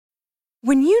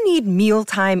When you need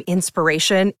mealtime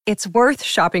inspiration, it's worth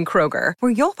shopping Kroger,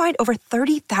 where you'll find over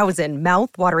 30,000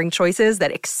 mouth-watering choices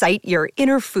that excite your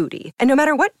inner foodie. And no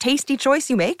matter what tasty choice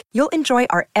you make, you'll enjoy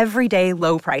our everyday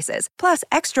low prices, plus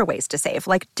extra ways to save,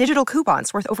 like digital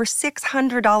coupons worth over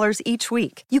 $600 each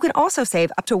week. You can also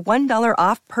save up to $1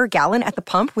 off per gallon at the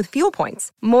pump with fuel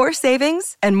points. More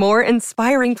savings and more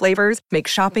inspiring flavors make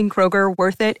shopping Kroger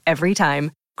worth it every time.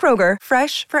 Kroger,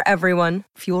 fresh for everyone.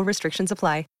 Fuel restrictions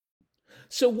apply.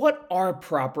 So what are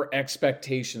proper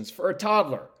expectations for a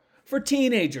toddler, for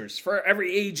teenagers, for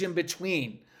every age in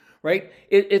between, right?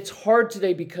 It's hard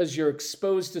today because you're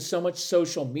exposed to so much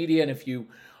social media. And if you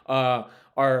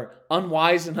are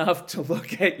unwise enough to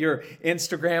look at your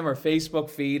Instagram or Facebook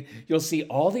feed, you'll see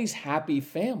all these happy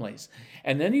families.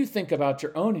 And then you think about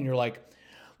your own and you're like,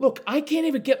 look, I can't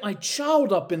even get my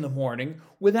child up in the morning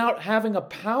without having a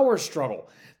power struggle.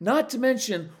 Not to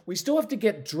mention, we still have to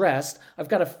get dressed. I've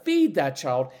got to feed that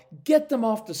child, get them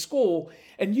off to school,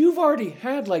 and you've already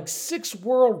had like 6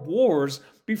 world wars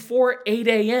before 8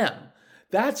 a.m.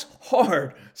 That's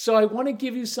hard. So I want to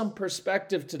give you some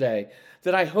perspective today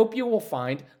that I hope you will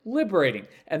find liberating.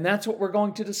 And that's what we're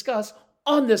going to discuss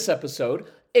on this episode,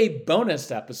 a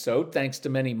bonus episode, thanks to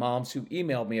many moms who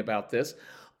emailed me about this,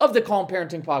 of the Calm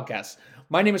Parenting Podcast.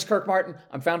 My name is Kirk Martin.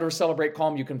 I'm founder of Celebrate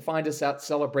Calm. You can find us at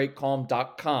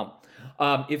celebratecalm.com.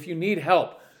 If you need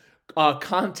help,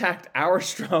 contact our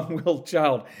strong-willed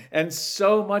child. And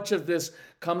so much of this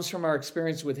comes from our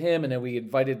experience with him. And then we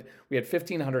had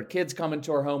 1,500 kids come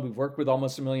into our home. We've worked with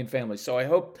almost 1 million families. So I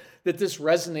hope that this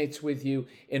resonates with you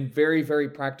in very, very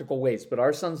practical ways. But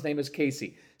our son's name is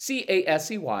Casey, Casey, at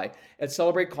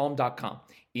celebratecalm.com.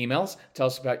 Emails, tell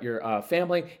us about your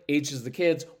family, ages of the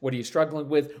kids, what are you struggling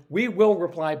with? We will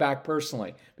reply back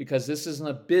personally because this isn't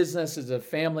a business, it's a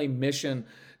family mission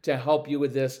to help you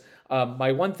with this.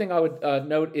 My one thing I would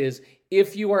note is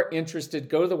if you are interested,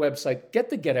 go to the website, get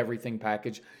the Get Everything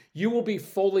package. You will be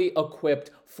fully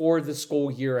equipped for the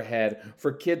school year ahead,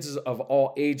 for kids of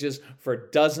all ages, for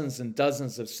dozens and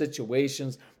dozens of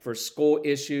situations, for school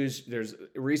issues. There's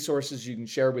resources you can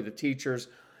share with the teachers,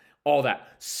 all that.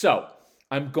 So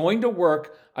I'm going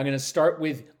to start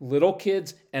with little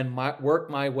kids and work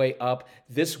my way up.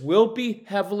 This will be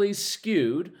heavily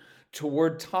skewed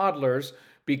toward toddlers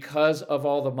because of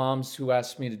all the moms who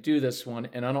asked me to do this one,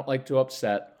 and I don't like to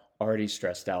upset already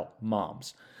stressed out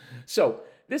moms. So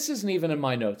this isn't even in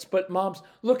my notes, but moms,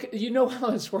 look, you know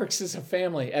how this works as a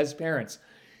family, as parents.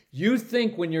 You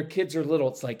think when your kids are little,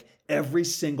 it's like every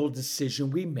single decision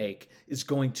we make is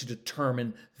going to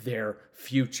determine their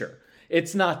future.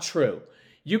 It's not true.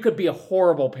 You could be a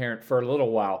horrible parent for a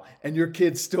little while and your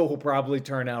kids still will probably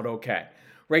turn out okay,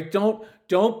 right?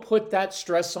 Don't put that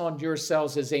stress on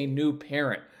yourselves as a new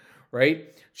parent,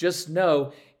 right? Just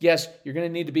know, yes, you're going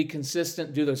to need to be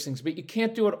consistent, do those things, but you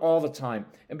can't do it all the time.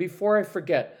 And before I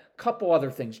forget, a couple other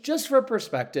things, just for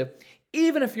perspective,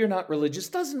 even if you're not religious,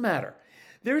 doesn't matter.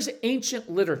 There's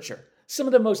ancient literature, some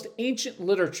of the most ancient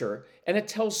literature, and it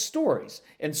tells stories,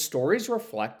 and stories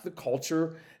reflect the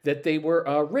culture that they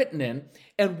were written in.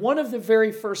 And one of the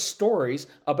very first stories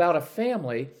about a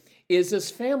family is this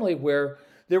family where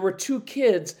there were 2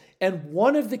 kids and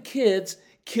one of the kids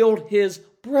killed his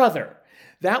brother.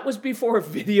 That was before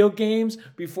video games,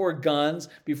 before guns,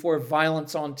 before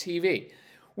violence on TV,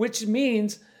 which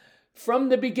means from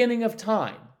the beginning of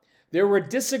time, there were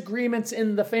disagreements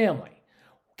in the family.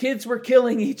 Kids were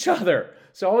killing each other.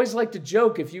 So I always like to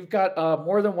joke, if you've got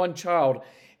more than one child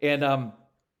and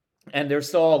they're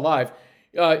still alive,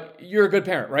 you're a good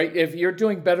parent, right? If you're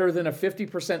doing better than a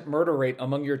 50% murder rate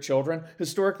among your children,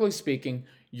 historically speaking,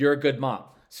 you're a good mom.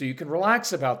 So you can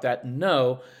relax about that and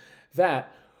know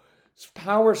that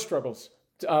power struggles,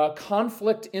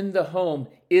 conflict in the home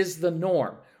is the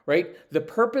norm, right? The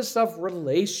purpose of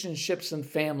relationships and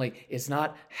family is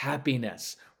not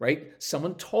happiness, right?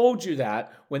 Someone told you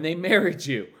that when they married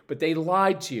you, but they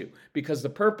lied to you because the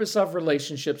purpose of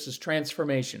relationships is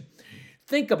transformation.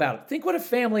 Think about it. Think what a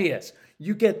family is.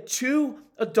 You get 2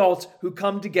 adults who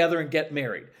come together and get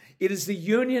married. It is the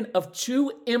union of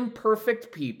 2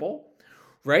 imperfect people,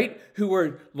 right? Who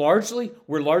are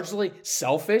largely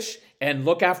selfish and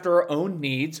look after our own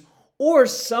needs. Or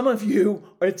some of you,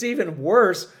 or it's even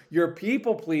worse, you're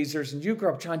people pleasers and you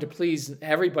grow up trying to please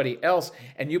everybody else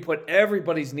and you put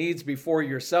everybody's needs before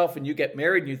yourself and you get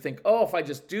married and you think, oh, if I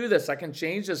just do this, I can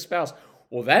change this spouse.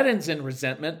 Well, that ends in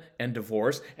resentment and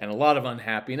divorce and a lot of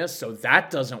unhappiness, so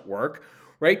that doesn't work,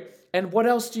 right? And what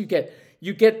else do you get?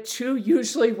 You get 2,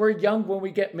 usually we're young when we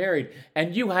get married,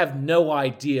 and you have no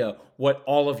idea what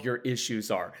all of your issues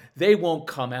are. They won't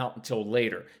come out until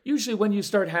later. Usually when you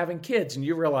start having kids and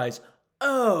you realize,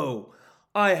 oh,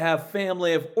 I have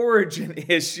family of origin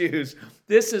issues.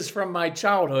 This is from my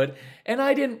childhood, and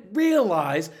I didn't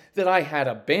realize that I had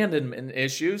abandonment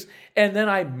issues. And then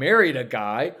I married a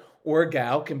guy or a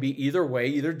gal, can be either way,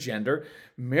 either gender,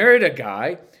 married a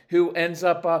guy who ends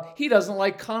up, he doesn't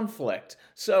like conflict.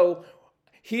 So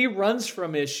he runs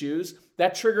from issues.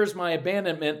 That triggers my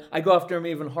abandonment. I go after him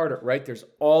even harder, right? There's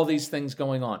all these things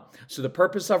going on. So the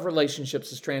purpose of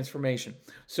relationships is transformation.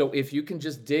 So if you can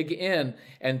just dig in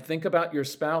and think about your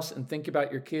spouse and think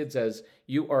about your kids as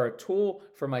you are a tool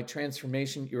for my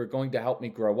transformation, you are going to help me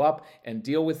grow up and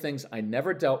deal with things I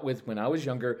never dealt with when I was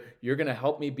younger. You're going to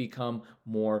help me become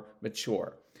more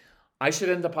mature. I should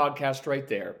end the podcast right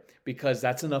there because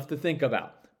that's enough to think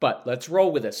about. But let's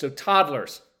roll with it. So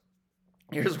toddlers,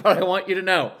 here's what I want you to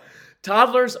know.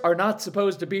 Toddlers are not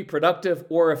supposed to be productive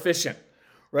or efficient,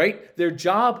 right? Their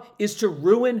job is to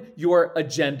ruin your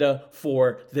agenda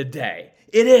for the day.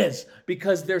 It is,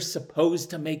 because they're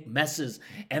supposed to make messes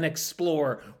and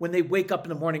explore. When they wake up in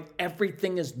the morning,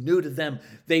 everything is new to them.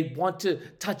 They want to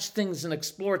touch things and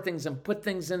explore things and put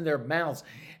things in their mouths.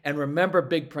 And remember,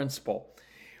 big principle,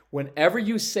 whenever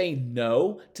you say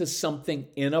no to something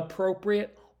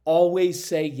inappropriate, always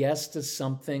say yes to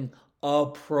something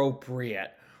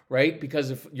appropriate. Right?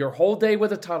 Because if your whole day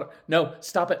with a toddler, no,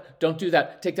 stop it. Don't do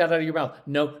that. Take that out of your mouth.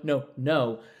 No, no,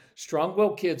 no.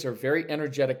 Strong-willed kids are very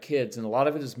energetic kids, and a lot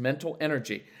of it is mental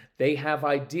energy. They have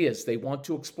ideas. They want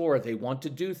to explore. They want to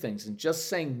do things. And just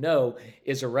saying no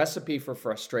is a recipe for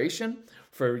frustration,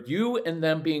 for you and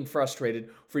them being frustrated,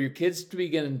 for your kids to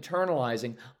begin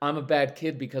internalizing, I'm a bad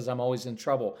kid because I'm always in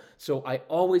trouble. So I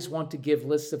always want to give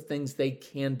lists of things they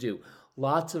can do.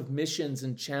 Lots of missions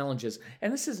and challenges.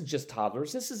 And this isn't just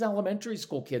toddlers. This is elementary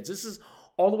school kids. This is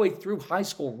all the way through high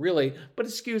school, really, but it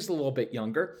skews a little bit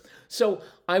younger. So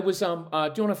I was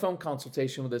doing a phone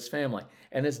consultation with his family,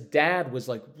 and his dad was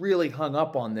like really hung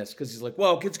up on this because he's like,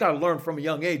 well, kids got to learn from a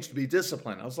young age to be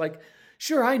disciplined. I was like,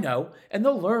 sure, I know. And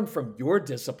they'll learn from your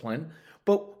discipline.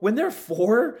 But when they're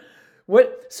 4,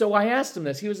 what? So I asked him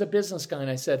this. He was a business guy,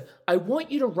 and I said, I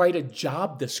want you to write a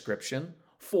job description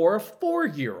for a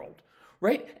 4-year-old.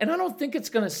 Right? And I don't think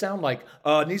it's going to sound like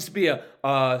it needs to be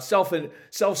a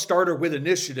self-starter with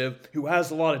initiative who has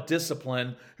a lot of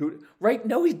discipline. Right?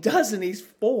 No, he doesn't. He's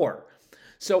 4.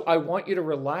 So I want you to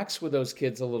relax with those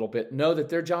kids a little bit. Know that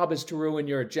their job is to ruin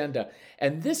your agenda.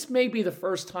 And this may be the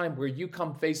first time where you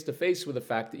come face to face with the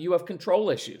fact that you have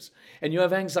control issues and you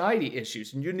have anxiety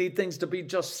issues and you need things to be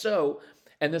just so.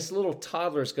 And this little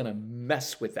toddler is going to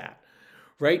mess with that.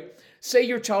 Right? Say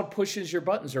your child pushes your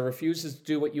buttons or refuses to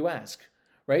do what you ask.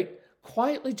 Right?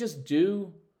 Quietly just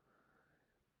do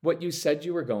what you said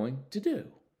you were going to do,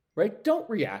 right? Don't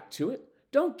react to it.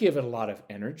 Don't give it a lot of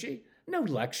energy. No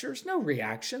lectures, no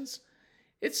reactions.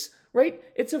 It's right.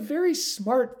 It's a very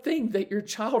smart thing that your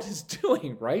child is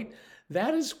doing, right?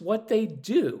 That is what they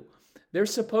do. They're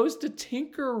supposed to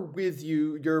tinker with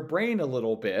your brain a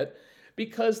little bit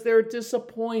because they're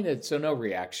disappointed. So no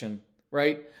reaction,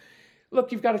 right?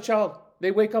 Look, you've got a child.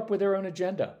 They wake up with their own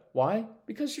agenda. Why?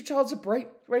 Because your child's a bright,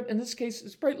 right? In this case,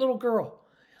 it's a bright little girl.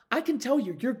 I can tell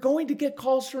you, you're going to get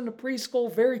calls from the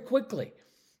preschool very quickly.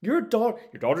 Your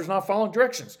daughter's not following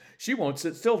directions. She won't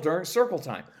sit still during circle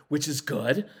time, which is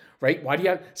good, right? Why do you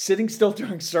have sitting still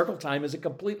during circle time is a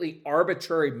completely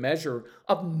arbitrary measure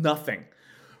of nothing.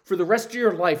 For the rest of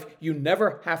your life, you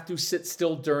never have to sit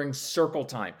still during circle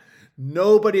time.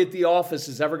 Nobody at the office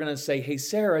is ever going to say, hey,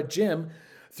 Sarah, Jim,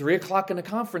 3 o'clock in the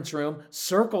conference room,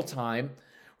 circle time,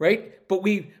 right? But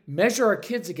we measure our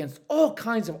kids against all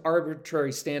kinds of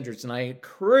arbitrary standards. And I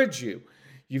encourage you,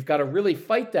 you've got to really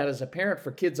fight that as a parent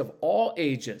for kids of all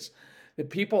ages. That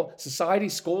people, society,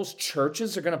 schools,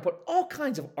 churches are going to put all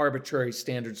kinds of arbitrary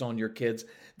standards on your kids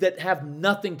that have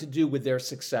nothing to do with their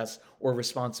success or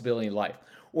responsibility in life.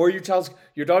 Or your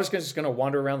daughter's just going to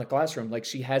wander around the classroom like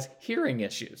she has hearing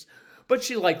issues. But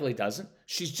she likely doesn't.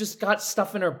 She's just got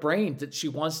stuff in her brain that she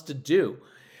wants to do.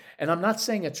 And I'm not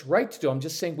saying it's right to do. I'm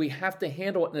just saying we have to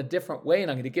handle it in a different way.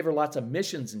 And I'm going to give her lots of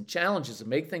missions and challenges and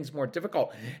make things more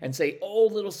difficult and say, oh,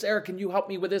 little Sarah, can you help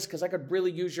me with this? Because I could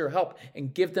really use your help,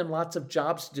 and give them lots of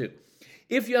jobs to do.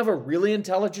 If you have a really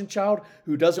intelligent child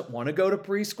who doesn't want to go to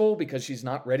preschool because she's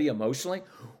not ready emotionally,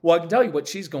 well, I can tell you what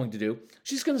she's going to do.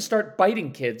 She's going to start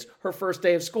biting kids her first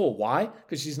day of school. Why?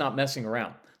 Because she's not messing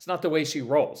around. It's not the way she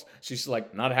rolls. She's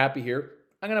like, not happy here.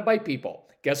 I'm going to bite people.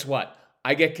 Guess what?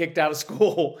 I get kicked out of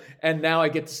school, and now I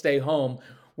get to stay home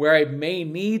where I may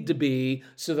need to be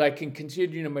so that I can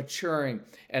continue to maturing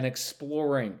and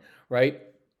exploring, right?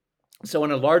 So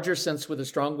in a larger sense with a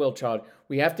strong-willed child,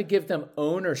 we have to give them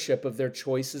ownership of their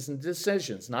choices and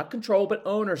decisions. Not control, but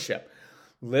ownership.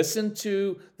 Listen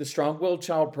to the Strong-Willed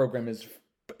Child program.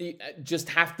 Just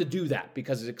have to do that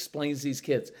because it explains these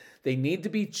kids. They need to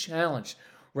be challenged,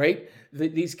 right?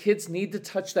 These kids need to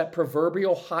touch that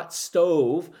proverbial hot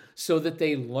stove so that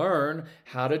they learn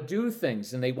how to do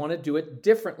things, and they want to do it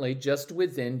differently just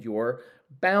within your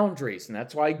boundaries. And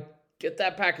that's why get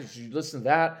that package. You listen to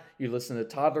that. You listen to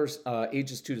toddlers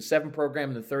ages 2 to 7 program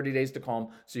and the 30 Days to Calm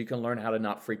so you can learn how to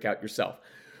not freak out yourself.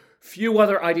 Few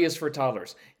other ideas for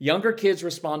toddlers. Younger kids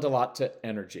respond a lot to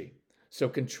energy. So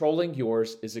controlling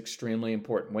yours is extremely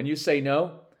important. When you say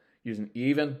no, use an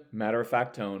even,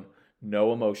 matter-of-fact tone,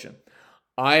 no emotion.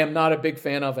 I am not a big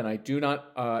fan of, and I do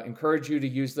not encourage you to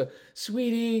use the,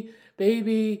 sweetie,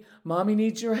 baby, mommy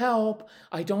needs your help.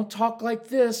 I don't talk like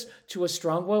this to a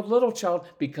strong-willed little child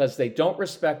because they don't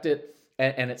respect it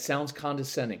and it sounds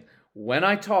condescending. When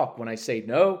I say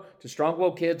no to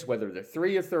strong-willed kids, whether they're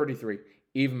 3 or 33,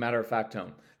 even matter-of-fact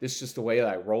tone. This is just the way that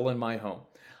I roll in my home.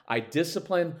 I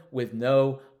discipline with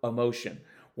no emotion.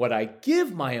 What I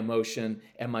give my emotion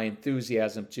and my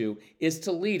enthusiasm to is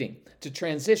to leading, to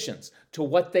transitions, to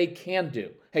what they can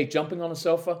do. Hey, jumping on a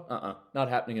sofa? Not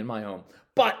happening in my home.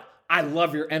 But I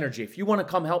love your energy. If you want to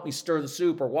come help me stir the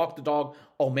soup or walk the dog,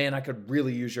 oh man, I could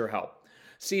really use your help.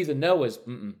 See, the no is,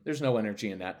 there's no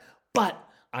energy in that. But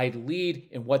I lead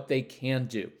in what they can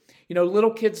do. You know,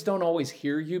 little kids don't always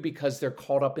hear you because they're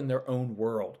caught up in their own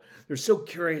world. They're so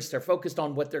curious. They're focused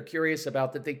on what they're curious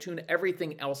about that they tune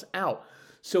everything else out.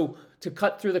 So to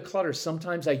cut through the clutter,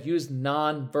 sometimes I use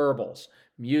nonverbals,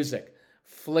 music,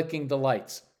 flicking the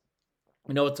lights.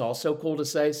 You know, it's also cool to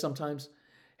say sometimes,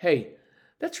 hey,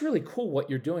 that's really cool what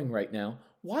you're doing right now.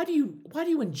 Why do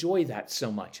you enjoy that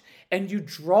so much? And you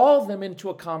draw them into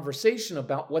a conversation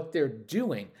about what they're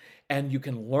doing, and you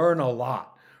can learn a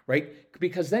lot, right?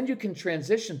 Because then you can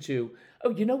transition to, oh,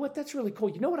 you know what? That's really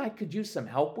cool. You know what I could use some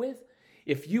help with?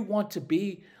 If you want to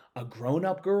be a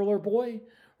grown-up girl or boy,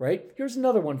 right? Here's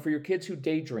another one for your kids who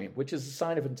daydream, which is a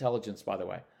sign of intelligence, by the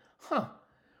way.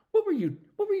 What were you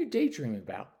daydreaming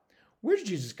about? Where did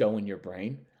you just go in your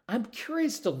brain? I'm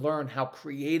curious to learn how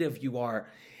creative you are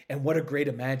and what a great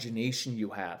imagination you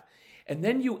have. And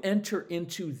then you enter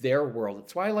into their world.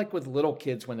 It's why I like with little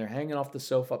kids when they're hanging off the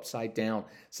sofa upside down,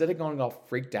 instead of going all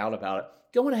freaked out about it,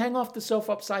 go and hang off the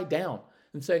sofa upside down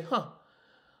and say,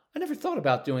 I never thought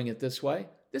about doing it this way.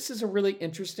 This is a really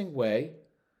interesting way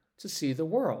to see the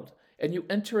world. And you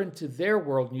enter into their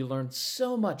world and you learn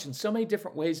so much in so many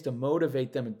different ways to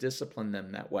motivate them and discipline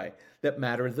them that way that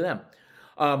matter to them.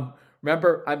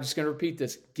 Remember, I'm just going to repeat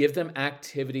this. Give them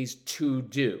activities to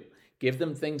do. Give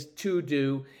them things to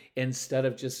do instead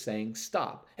of just saying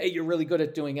stop. Hey, you're really good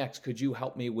at doing X. Could you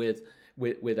help me with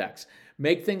X?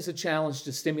 Make things a challenge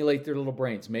to stimulate their little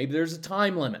brains. Maybe there's a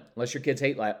time limit, unless your kids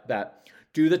hate that.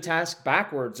 Do the task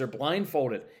backwards or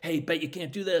blindfolded. Hey, bet you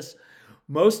can't do this.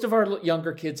 Most of our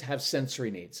younger kids have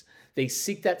sensory needs. They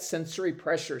seek that sensory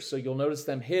pressure, so you'll notice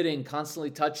them hitting, constantly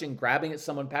touching, grabbing at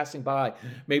someone passing by.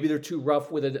 Maybe they're too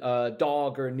rough with a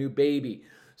dog or a new baby.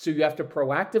 So you have to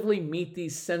proactively meet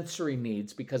these sensory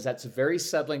needs because that's very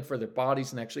settling for their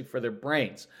bodies and actually for their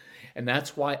brains. And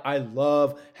that's why I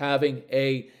love having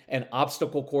an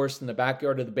obstacle course in the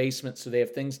backyard of the basement so they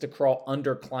have things to crawl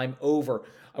under, climb over.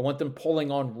 I want them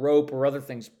pulling on rope or other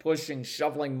things, pushing,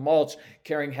 shoveling mulch,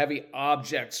 carrying heavy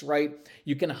objects, right?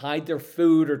 You can hide their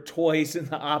food or toys in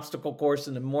the obstacle course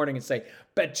in the morning and say,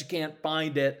 bet you can't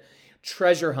find it.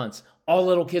 Treasure hunts. All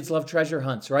little kids love treasure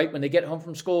hunts, right? When they get home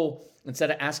from school,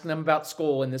 instead of asking them about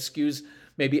school, and this skews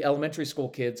maybe elementary school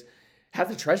kids, have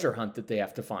the treasure hunt that they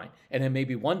have to find. And then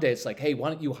maybe one day it's like, hey, why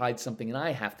don't you hide something and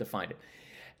I have to find it?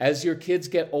 As your kids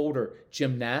get older,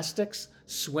 gymnastics,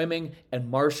 swimming, and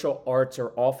martial arts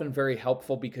are often very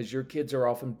helpful because your kids are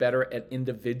often better at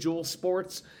individual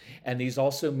sports, and these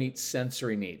also meet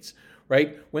sensory needs,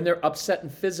 right? When they're upset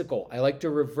and physical, I like to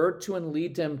revert to and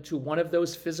lead them to one of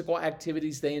those physical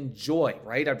activities they enjoy,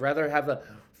 right? I'd rather have a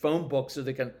phone book so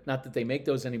they can, not that they make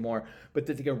those anymore, but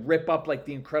that they can rip up like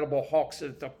the Incredible Hulk so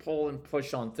that they pull and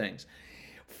push on things.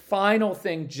 Final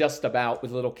thing just about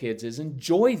with little kids is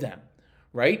enjoy them,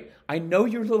 right? I know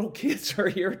your little kids are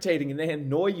irritating and they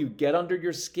annoy you, get under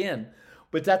your skin,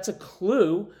 but that's a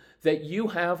clue that you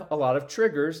have a lot of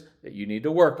triggers that you need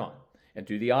to work on and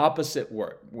do the opposite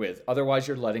work with. Otherwise,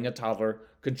 you're letting a toddler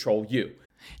control you.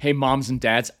 Hey, moms and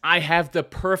dads, I have the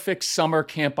perfect summer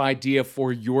camp idea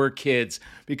for your kids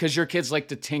because your kids like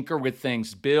to tinker with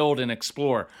things, build and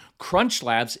explore. Crunch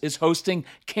Labs is hosting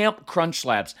Camp Crunch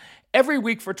Labs. Every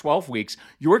week for 12 weeks,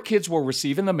 your kids will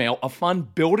receive in the mail a fun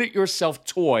build-it-yourself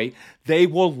toy they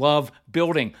will love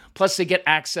building. Plus, they get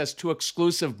access to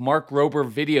exclusive Mark Rober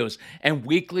videos and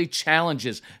weekly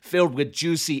challenges filled with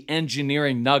juicy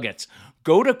engineering nuggets.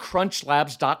 Go to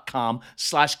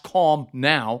crunchlabs.com/calm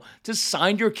now to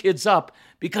sign your kids up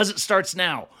because it starts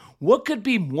now. What could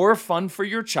be more fun for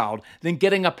your child than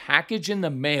getting a package in the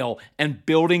mail and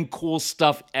building cool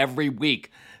stuff every week?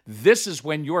 This is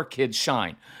when your kids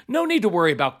shine. No need to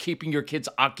worry about keeping your kids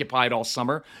occupied all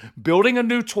summer. Building a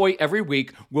new toy every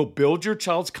week will build your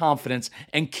child's confidence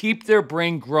and keep their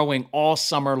brain growing all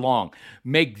summer long.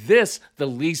 Make this the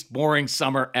least boring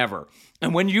summer ever.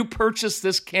 And when you purchase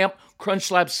this Camp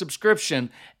Crunch Labs subscription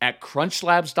at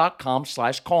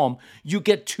crunchlabs.com/calm, you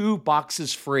get 2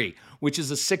 boxes free, which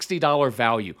is a $60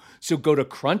 value. So go to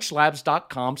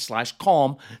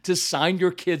crunchlabs.com/calm to sign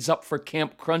your kids up for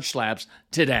Camp Crunch Labs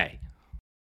today.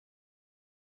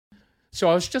 So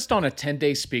I was just on a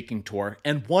 10-day speaking tour,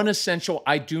 and one essential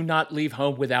I do not leave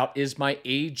home without is my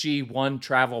AG1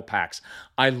 travel packs.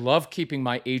 I love keeping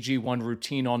my AG1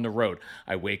 routine on the road.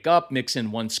 I wake up, mix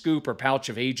in 1 scoop or pouch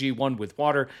of AG1 with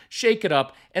water, shake it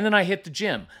up, and then I hit the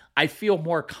gym. I feel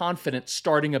more confident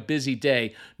starting a busy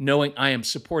day knowing I am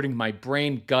supporting my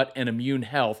brain, gut, and immune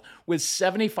health with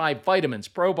 75 vitamins,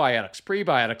 probiotics,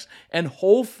 prebiotics, and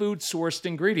whole food sourced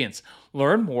ingredients.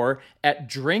 Learn more at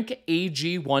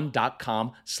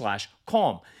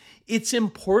drinkag1.com/calm. It's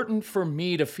important for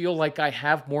me to feel like I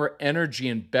have more energy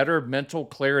and better mental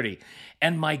clarity,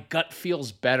 and my gut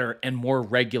feels better and more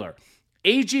regular.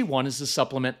 AG1 is the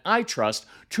supplement I trust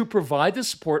to provide the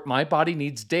support my body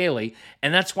needs daily,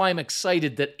 and that's why I'm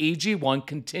excited that AG1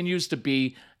 continues to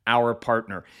be our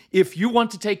partner. If you want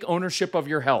to take ownership of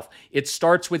your health, it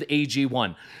starts with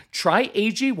AG1. Try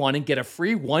AG1 and get a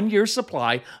free 1-year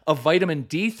supply of vitamin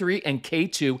D3 and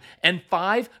K2 and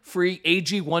 5 free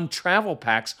AG1 travel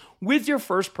packs with your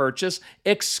first purchase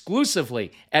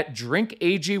exclusively at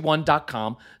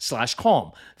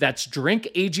drinkag1.com/calm. That's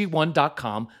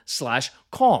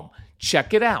drinkag1.com/calm.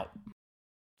 Check it out.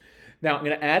 Now, I'm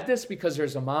going to add this because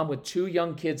there's a mom with 2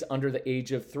 young kids under the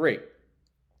age of 3.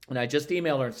 And I just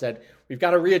emailed her and said, we've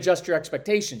got to readjust your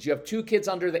expectations. You have 2 kids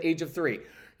under the age of 3.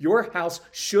 Your house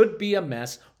should be a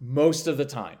mess most of the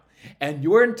time. And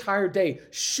your entire day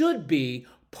should be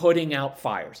putting out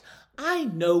fires. I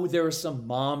know there are some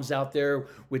moms out there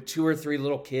with 2 or 3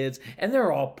 little kids, and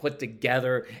they're all put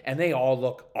together, and they all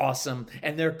look awesome,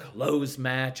 and their clothes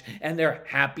match, and they're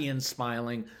happy and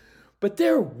smiling. But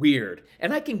they're weird,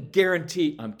 and I can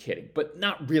guarantee, I'm kidding, but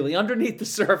not really. Underneath the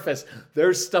surface,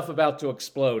 there's stuff about to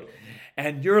explode.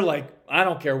 And you're like, I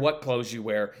don't care what clothes you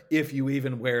wear, if you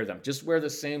even wear them. Just wear the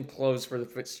same clothes for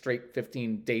the straight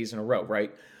 15 days in a row,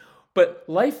 right? But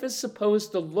life is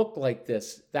supposed to look like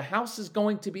this. The house is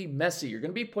going to be messy. You're going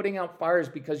to be putting out fires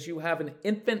because you have an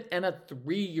infant and a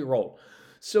 3-year-old.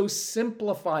 So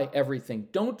simplify everything.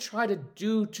 Don't try to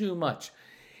do too much.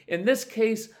 In this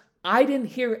case, I didn't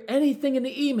hear anything in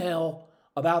the email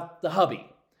about the hubby,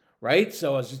 right?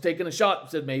 So I was just taking a shot and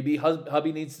said maybe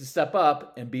hubby needs to step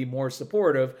up and be more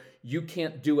supportive. You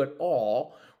can't do it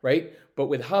all, right? But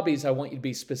with hubbies, I want you to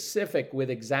be specific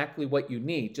with exactly what you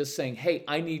need. Just saying, hey,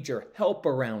 I need your help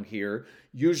around here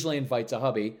usually invites a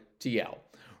hubby to yell,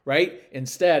 right?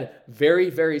 Instead,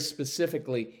 very, very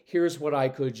specifically, here's what I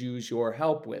could use your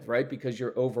help with, right? Because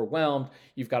you're overwhelmed.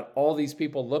 You've got all these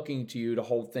people looking to you to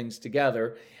hold things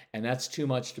together, and that's too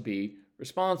much to be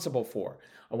responsible for.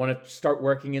 I want to start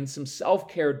working in some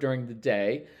self-care during the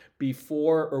day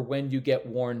before or when you get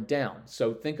worn down.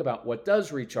 So think about what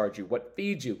does recharge you, what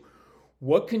feeds you.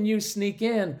 What can you sneak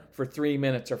in for 3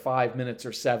 minutes or 5 minutes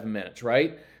or 7 minutes,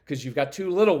 right? Because you've got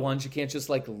 2 little ones. You can't just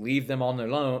like leave them on their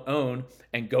own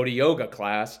and go to yoga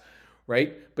class,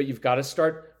 right? But you've got to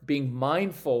start being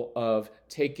mindful of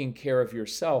taking care of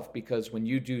yourself, because when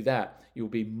you do that, you'll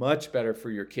be much better for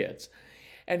your kids.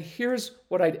 And here's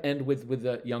what I'd end with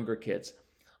the younger kids.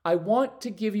 I want to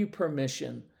give you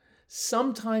permission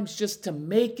sometimes just to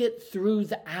make it through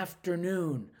the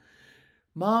afternoon.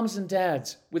 Moms and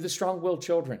dads with the strong-willed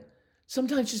children,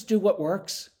 sometimes just do what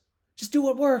works. Just do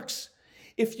what works.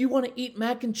 If you want to eat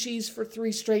mac and cheese for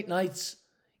 3 straight nights,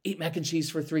 eat mac and cheese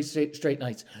for 3 straight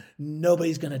nights.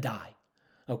 Nobody's going to die,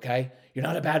 okay? You're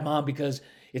not a bad mom because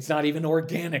it's not even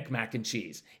organic mac and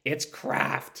cheese. It's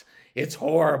Kraft. It's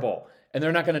horrible. And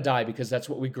they're not going to die because that's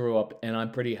what we grew up, and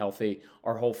I'm pretty healthy.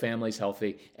 Our whole family's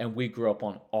healthy, and we grew up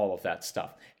on all of that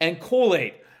stuff. And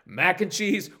Kool-Aid, mac and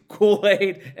cheese,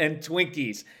 Kool-Aid, and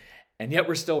Twinkies. And yet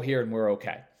we're still here and we're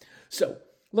okay. So,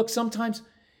 look, sometimes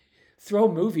throw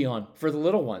a movie on for the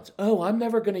little ones. Oh, I'm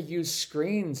never going to use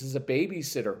screens as a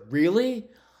babysitter. Really?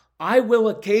 I will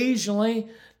occasionally,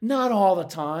 not all the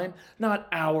time, not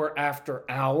hour after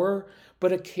hour,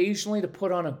 but occasionally to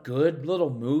put on a good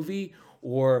little movie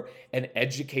or an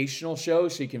educational show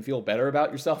so you can feel better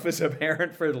about yourself as a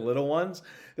parent for the little ones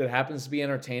that happens to be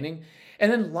entertaining.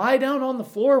 And then lie down on the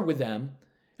floor with them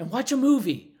and watch a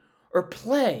movie or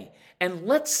play and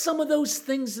let some of those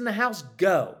things in the house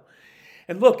go.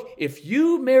 And look, if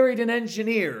you married an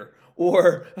engineer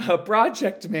or a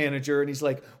project manager and he's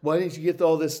like, why didn't you get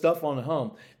all this stuff on the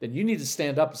home? Then you need to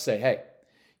stand up and say, hey,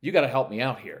 you got to help me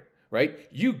out here, right?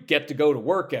 You get to go to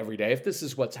work every day. If this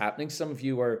is what's happening, some of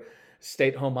you are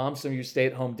stay-at-home moms, some of you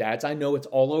stay-at-home dads. I know it's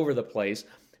all over the place.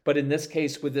 But in this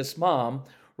case with this mom,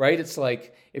 right, it's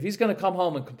like if he's going to come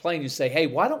home and complain, you say, hey,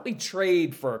 why don't we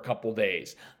trade for a couple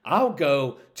days? I'll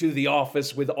go to the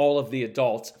office with all of the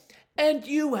adults and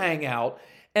you hang out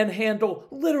and handle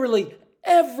literally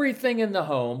everything in the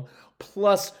home,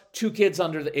 plus 2 kids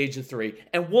under the age of 3,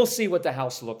 and we'll see what the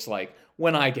house looks like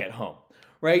when I get home,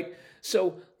 right?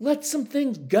 So let some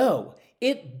things go.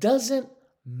 It doesn't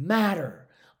matter.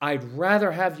 I'd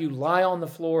rather have you lie on the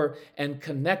floor and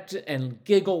connect and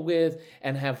giggle with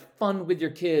and have fun with your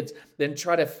kids than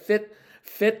try to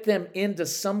fit them into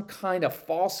some kind of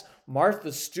false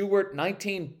Martha Stewart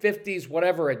 1950s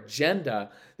whatever agenda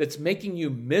that's making you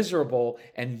miserable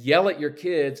and yell at your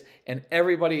kids and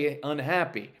everybody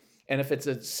unhappy. And if it's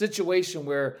a situation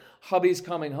where hubby's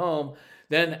coming home,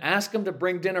 then ask him to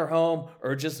bring dinner home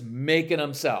or just make it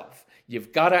himself.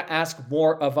 You've got to ask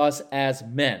more of us as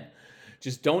men.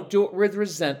 Just don't do it with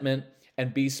resentment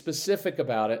and be specific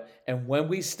about it. And when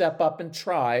we step up and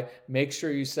try, make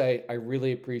sure you say, I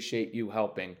really appreciate you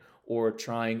helping or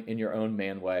trying in your own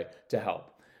man way to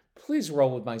help. Please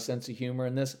roll with my sense of humor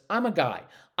in this. I'm a guy.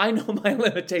 I know my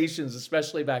limitations,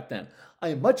 especially back then. I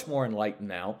am much more enlightened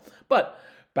now, but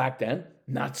back then,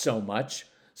 not so much.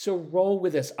 So roll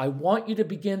with this. I want you to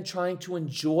begin trying to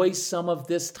enjoy some of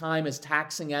this time, as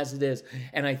taxing as it is.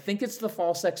 And I think it's the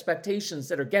false expectations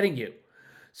that are getting you.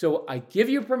 So I give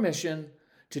you permission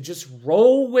to just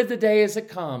roll with the day as it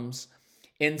comes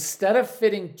instead of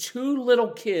fitting 2 little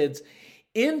kids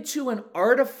into an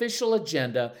artificial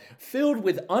agenda filled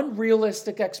with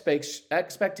unrealistic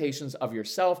expectations of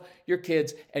yourself, your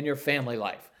kids, and your family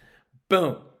life.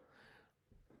 Boom.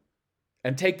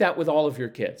 And take that with all of your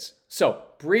kids. So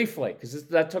briefly, because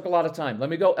that took a lot of time, let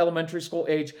me go elementary school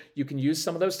age. You can use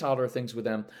some of those toddler things with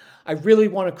them. I really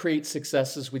want to create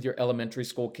successes with your elementary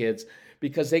school kids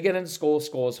because they get into school.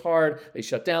 School is hard. They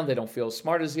shut down. They don't feel as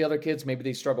smart as the other kids. Maybe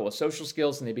they struggle with social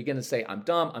skills and they begin to say, I'm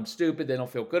dumb, I'm stupid. They don't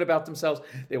feel good about themselves.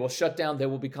 They will shut down. They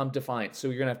will become defiant. So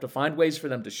you're going to have to find ways for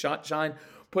them to shine,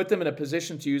 put them in a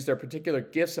position to use their particular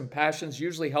gifts and passions,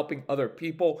 usually helping other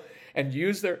people, and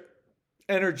use their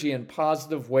energy in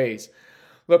positive ways.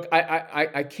 Look,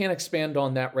 I can't expand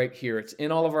on that right here. It's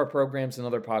in all of our programs and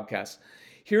other podcasts.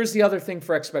 Here's the other thing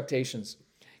for expectations.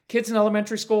 Kids in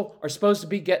elementary school are supposed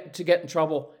to get in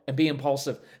trouble and be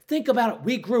impulsive. Think about it.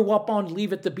 We grew up on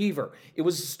Leave It to Beaver. It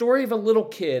was a story of a little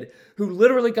kid who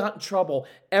literally got in trouble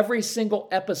every single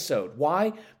episode.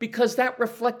 Why? Because that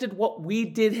reflected what we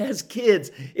did as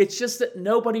kids. It's just that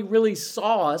nobody really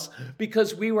saw us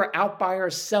because we were out by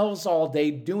ourselves all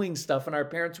day doing stuff and our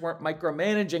parents weren't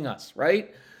micromanaging us,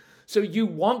 right? So you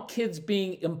want kids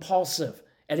being impulsive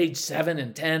at age 7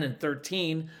 and 10 and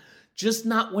 13, just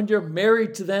not when you're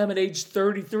married to them at age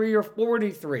 33 or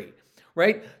 43,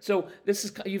 right? So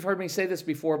you've heard me say this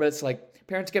before, but it's like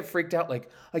parents get freaked out like,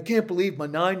 I can't believe my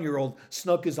 9-year-old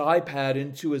snuck his iPad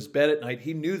into his bed at night.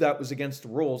 He knew that was against the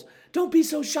rules. Don't be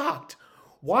so shocked.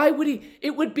 Why would he?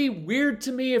 It would be weird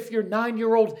to me if your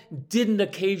 9-year-old didn't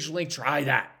occasionally try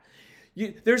that.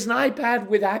 There's an iPad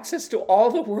with access to all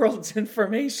the world's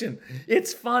information.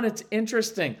 It's fun. It's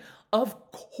interesting.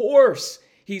 Of course,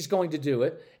 he's going to do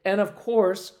it. And of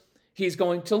course, he's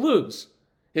going to lose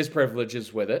his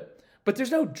privileges with it. But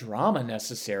there's no drama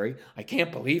necessary. I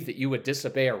can't believe that you would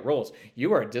disobey our rules.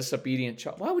 You are a disobedient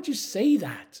child. Why would you say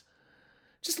that?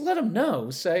 Just let him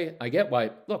know. Say, I get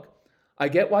why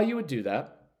you would do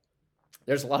that.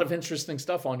 There's a lot of interesting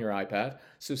stuff on your iPad.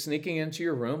 So sneaking into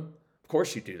your room, of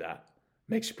course you do that.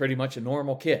 Makes you pretty much a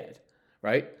normal kid,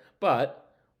 right?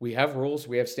 But we have rules,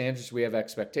 we have standards, we have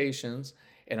expectations,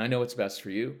 and I know what's best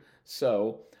for you.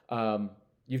 So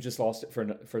you've just lost it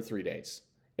for 3 days.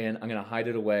 And I'm going to hide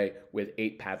it away with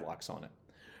 8 padlocks on it.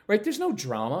 Right? There's no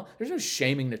drama. There's no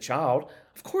shaming the child.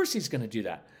 Of course he's going to do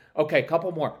that. Okay, a couple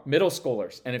more. Middle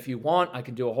schoolers. And if you want, I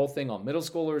can do a whole thing on middle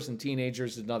schoolers and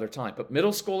teenagers another time. But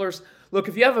middle schoolers, look,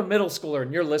 if you have a middle schooler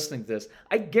and you're listening to this,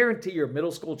 I guarantee your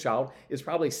middle school child is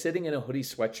probably sitting in a hoodie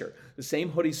sweatshirt, the same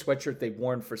hoodie sweatshirt they've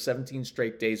worn for 17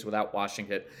 straight days without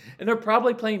washing it. And they're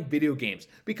probably playing video games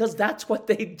because that's what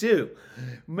they do.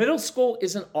 Middle school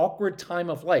is an awkward time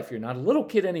of life. You're not a little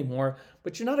kid anymore,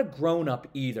 but you're not a grown up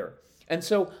either. And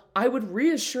so I would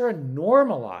reassure and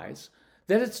normalize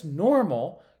that it's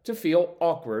normal to feel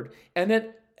awkward and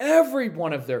that every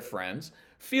one of their friends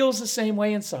feels the same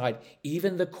way inside,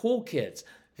 even the cool kids.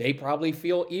 They probably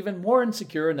feel even more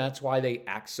insecure and that's why they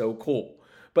act so cool.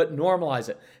 But normalize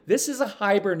it. This is a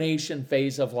hibernation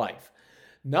phase of life.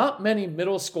 Not many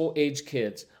middle school age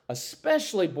kids,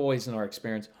 especially boys in our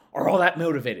experience, are all that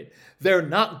motivated. They're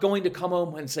not going to come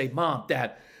home and say, Mom,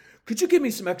 Dad, could you give me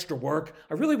some extra work?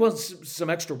 I really want some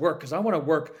extra work because I want to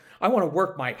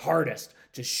work my hardest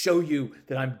to show you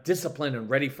that I'm disciplined and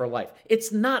ready for life.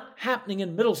 It's not happening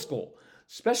in middle school,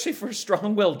 especially for a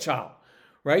strong-willed child,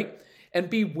 right? And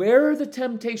beware the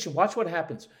temptation. Watch what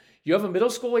happens. You have a middle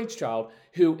school age child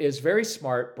who is very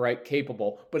smart, bright,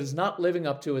 capable, but is not living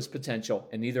up to his potential,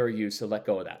 and neither are you, so let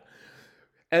go of that.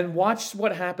 And watch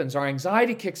what happens. Our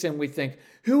anxiety kicks in. We think,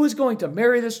 who is going to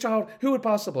marry this child? Who would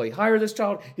possibly hire this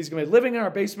child? He's going to be living in our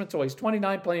basement till he's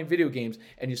 29 playing video games.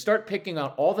 And you start picking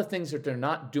out all the things that they're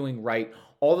not doing right,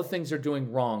 all the things they're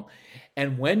doing wrong.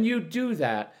 And when you do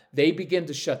that, they begin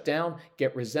to shut down,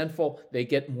 get resentful, they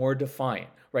get more defiant,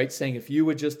 right? Saying, if you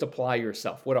would just apply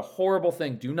yourself. What a horrible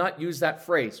thing. Do not use that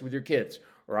phrase with your kids,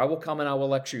 or I will come and I will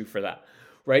lecture you for that,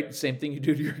 right? Same thing you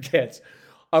do to your kids.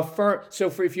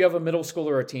 If you have a middle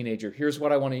schooler or a teenager, here's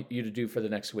what I want you to do for the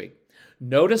next week.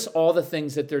 Notice all the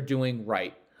things that they're doing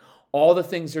right, all the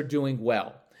things they're doing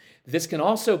well. This can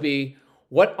also be,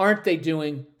 what aren't they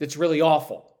doing that's really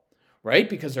awful, right?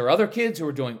 Because there are other kids who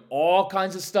are doing all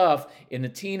kinds of stuff in the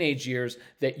teenage years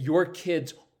that your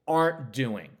kids aren't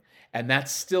doing. And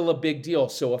that's still a big deal.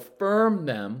 So affirm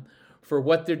them for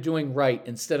what they're doing right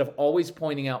instead of always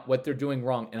pointing out what they're doing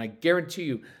wrong. And I guarantee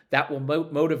you that will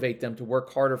motivate them to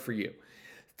work harder for you.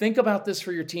 Think about this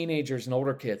for your teenagers and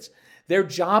older kids. Their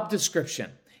job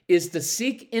description is to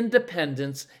seek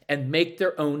independence and make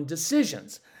their own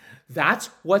decisions. That's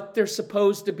what they're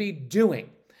supposed to be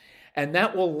doing. And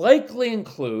that will likely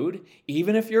include,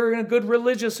 even if you're in a good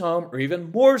religious home, or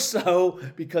even more so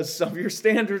because some of your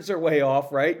standards are way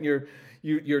off, right? And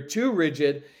you're too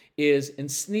rigid,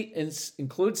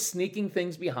 includes sneaking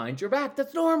things behind your back.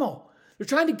 That's normal. They're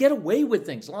trying to get away with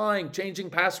things, lying, changing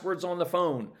passwords on the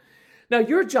phone. Now,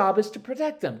 your job is to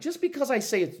protect them. Just because I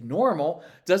say it's normal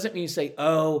doesn't mean you say,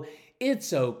 oh,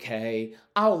 it's okay,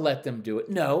 I'll let them do it.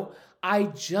 No, I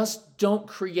just don't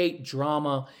create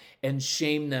drama and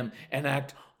shame them and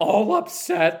act all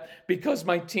upset because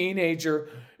my teenager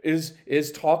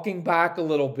is talking back a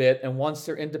little bit and wants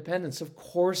their independence. Of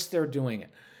course they're doing it.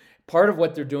 Part of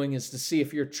what they're doing is to see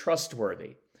if you're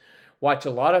trustworthy. Watch,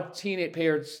 a lot of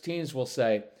teens will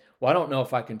say, well, I don't know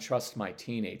if I can trust my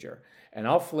teenager. And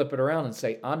I'll flip it around and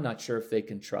say, I'm not sure if they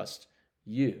can trust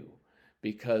you.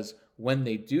 Because when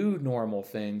they do normal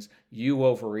things, you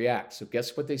overreact. So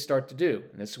guess what they start to do?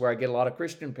 And this is where I get a lot of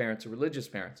Christian parents or religious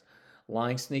parents.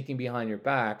 Lying, sneaking behind your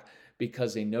back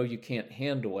because they know you can't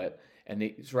handle it.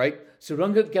 Right? So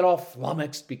don't get all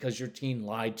flummoxed because your teen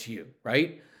lied to you,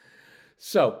 right?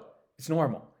 So it's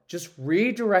normal. Just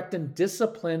redirect and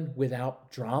discipline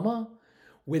without drama,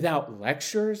 without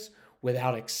lectures,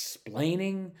 without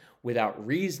explaining, without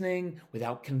reasoning,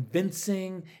 without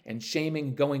convincing and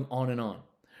shaming, going on and on,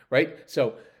 right?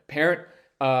 So parent,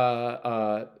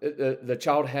 the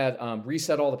child had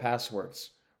reset all the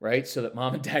passwords, right? So that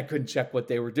mom and dad couldn't check what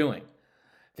they were doing.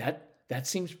 That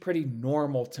seems pretty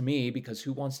normal to me because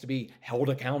who wants to be held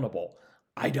accountable?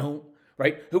 I don't,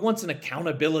 right? Who wants an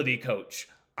accountability coach?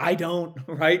 I don't,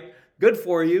 right? Good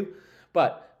for you,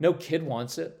 but no kid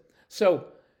wants it. So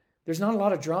there's not a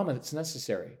lot of drama that's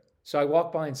necessary. So I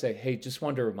walk by and say, hey, just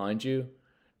wanted to remind you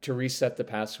to reset the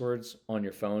passwords on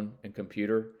your phone and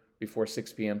computer before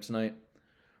 6 p.m. tonight,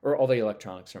 or all the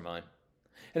electronics are mine.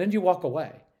 And then you walk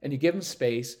away and you give them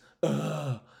space.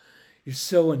 Ugh, you're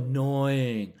so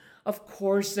annoying. Of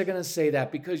course they're going to say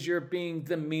that because you're being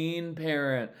the mean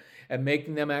parent and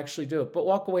making them actually do it. But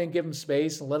walk away and give them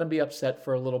space and let them be upset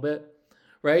for a little bit,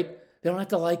 right? They don't have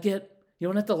to like it. You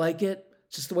don't have to like it.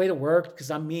 It's just the way it works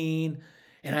because I'm mean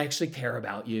and I actually care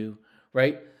about you,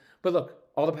 right? But look,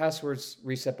 all the passwords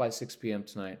reset by 6 p.m.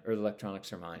 tonight, or the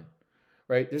electronics are mine,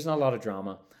 right? There's not a lot of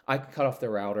drama. I can cut off the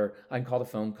router. I can call the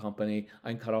phone company. I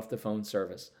can cut off the phone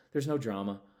service. There's no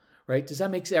drama, right? Does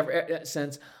that make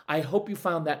sense? I hope you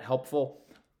found that helpful.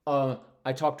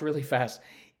 I talked really fast.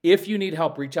 If you need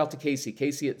help, reach out to Casey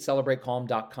at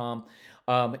celebratecalm.com.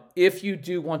 If you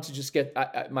do want to just get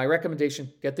my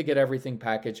recommendation, get the Get Everything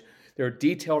package. There are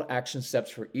detailed action steps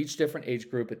for each different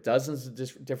age group at dozens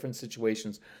of different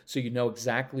situations, so you know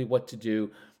exactly what to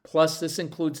do. Plus, this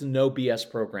includes a no BS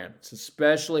program. It's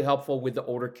especially helpful with the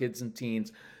older kids and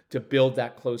teens to build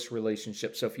that close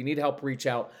relationship. So if you need help, reach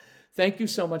out. Thank you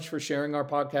so much for sharing our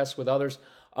podcast with others.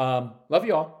 Love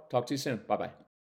you all. Talk to you soon. Bye-bye.